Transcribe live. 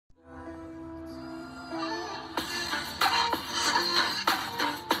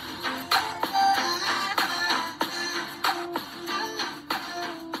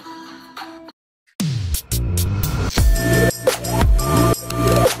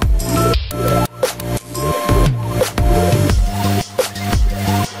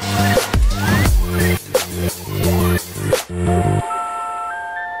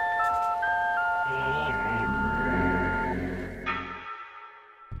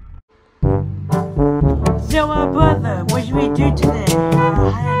So, brother, what should we do today?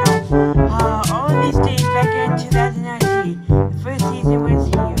 I don't know. All of these days back in 2019, the first season was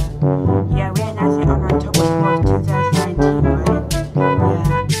here. Yeah, we announced it on October 12th, 2019, right?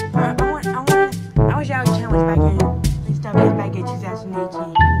 Yeah. I wish our channel was back in, we started back in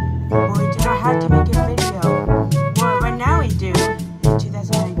 2018. But we did not have to make a video. Well, right now we do, in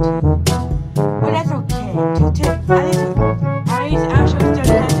 2019. But that's okay. At least our show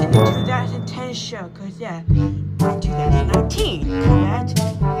started out in the 2010 show, cause yeah, we're in 2019, correct?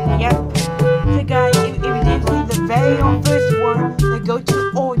 Yep. So guys, if you didn't see the very first one, then go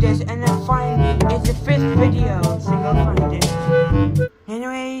to orders and then find it's the fifth video, so go find it.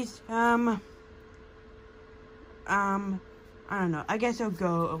 Anyways, I don't know. I guess I'll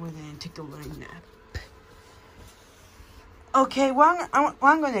go over there and take a little nap. Okay, well,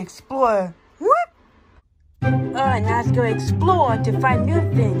 I'm gonna explore. What? Now let's go explore to find new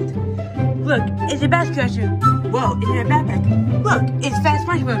things. Look, it's a basketball shoe. Whoa, it's in a backpack. Look, it's Fast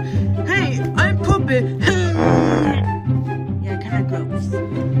SpongeBob. Hey, I'm pooping. Yeah, kind of gross.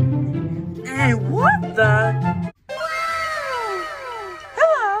 And what the?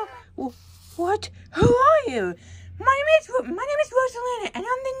 Hello. What? Who are you? My name is Rosalina, and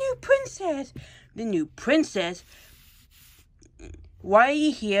I'm the new princess. The new princess? Why are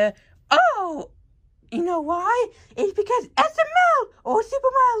you here? Oh! You know why? It's because SML or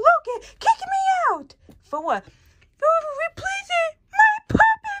Super Mario Logan kicked me out. For what? For replacing my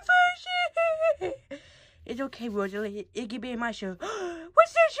puppet version. It's okay, Rosalie. It can be in my show.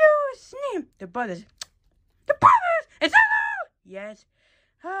 What's the show's name? The Brothers. The Brothers! Is that all? Yes.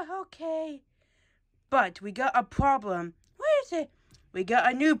 Okay. But we got a problem. What is it? We got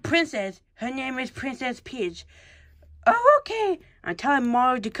a new princess. Her name is Princess Peach. Oh, okay. I'm telling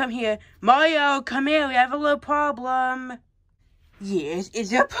Mario to come here. Mario, come here. We have a little problem. Yes,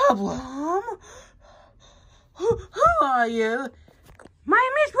 it's a problem. Who are you? My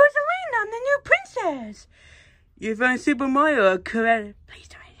name is Rosalina. I'm the new princess. You found Super Mario, correct? Please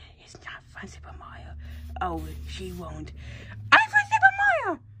don't. It's not fun, Super Mario. Oh, she won't. I found Super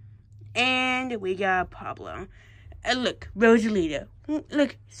Mario. And we got a problem. Look, Rosalina.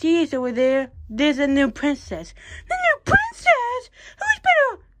 Look, see it's over there? There's a new princess. The new princess? Who's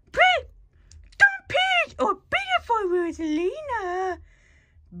better? Don't Peach or beautiful Rosalina?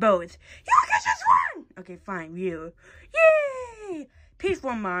 Both. You get this one! Okay, fine, you. Yay! Peach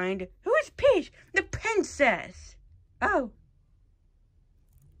won't mind. Who is Peach? The princess. Oh.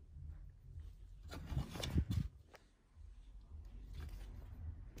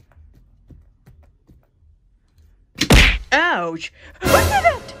 Ouch! What's that?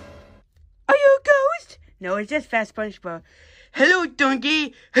 Are you a ghost? No, it's just Fast SpongeBob. Hello,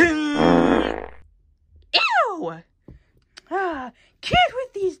 donkey. Ew! Can't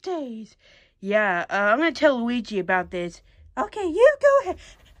with these days. Yeah, I'm gonna tell Luigi about this. Okay, you go ahead.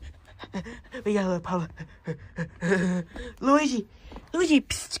 We got a little problem. Luigi,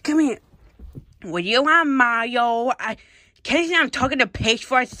 psst, come here. What do you want, Mario? Can you see I'm talking to Peach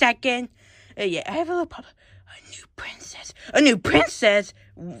for a second? Yeah, I have a little problem. A new princess?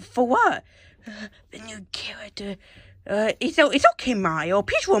 For what? The new character. It's okay, Mario.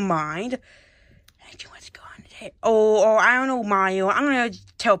 Peach won't mind. What's going on? Oh, I don't know, Mario. I'm gonna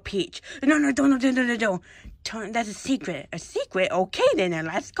tell Peach. No, don't. That's a secret. A secret? Okay, then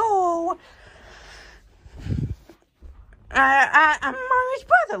let's go. I'm Mario's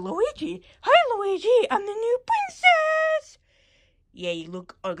brother, Luigi. Hi, Luigi. I'm the new princess. Yeah, you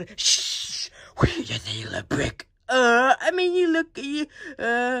look ugly. Shh. What you just say, you little brick? You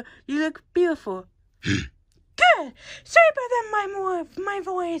look beautiful. Good. Sorry about that, my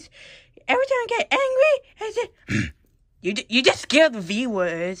voice. Every time I get angry, I say, you just scared the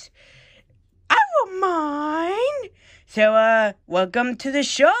viewers. I won't mind. So, welcome to the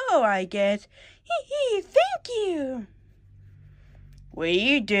show, I guess. Thank you. What are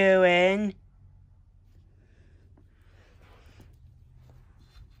you doing?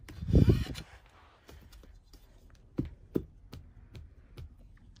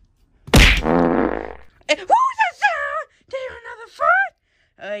 What was that sound? Did you hear another fart?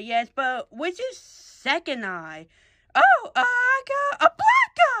 Yes, but what's his second eye? Oh, I got a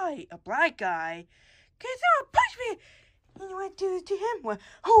black guy. A black guy? Can someone punch me? You know what to do to him? What?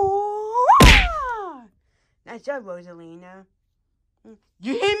 Oh! Nice job, Rosalina.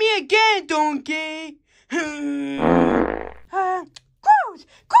 You hit me again, donkey. Gross!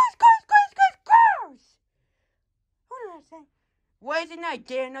 What did I say? Why is it not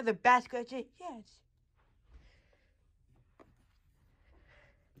there another basket? Yes.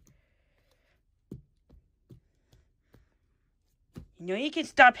 You know you can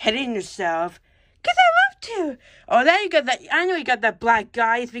stop hitting yourself. 'Cause I love to. Oh, now you got that. I know you got that black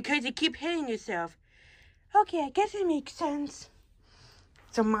guy. It's because you keep hitting yourself. Okay, I guess it makes sense.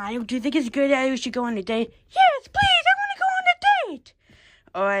 So, Mario, do you think it's a good idea we should go on a date? Yes, please, I want to go on a date.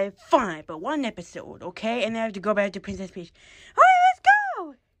 Alright, fine, but 1 episode, okay? And then I have to go back to Princess Peach. Alright, let's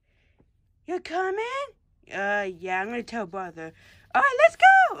go! You're coming? Yeah, I'm gonna tell brother. Alright, let's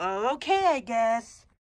go! Oh, okay, I guess.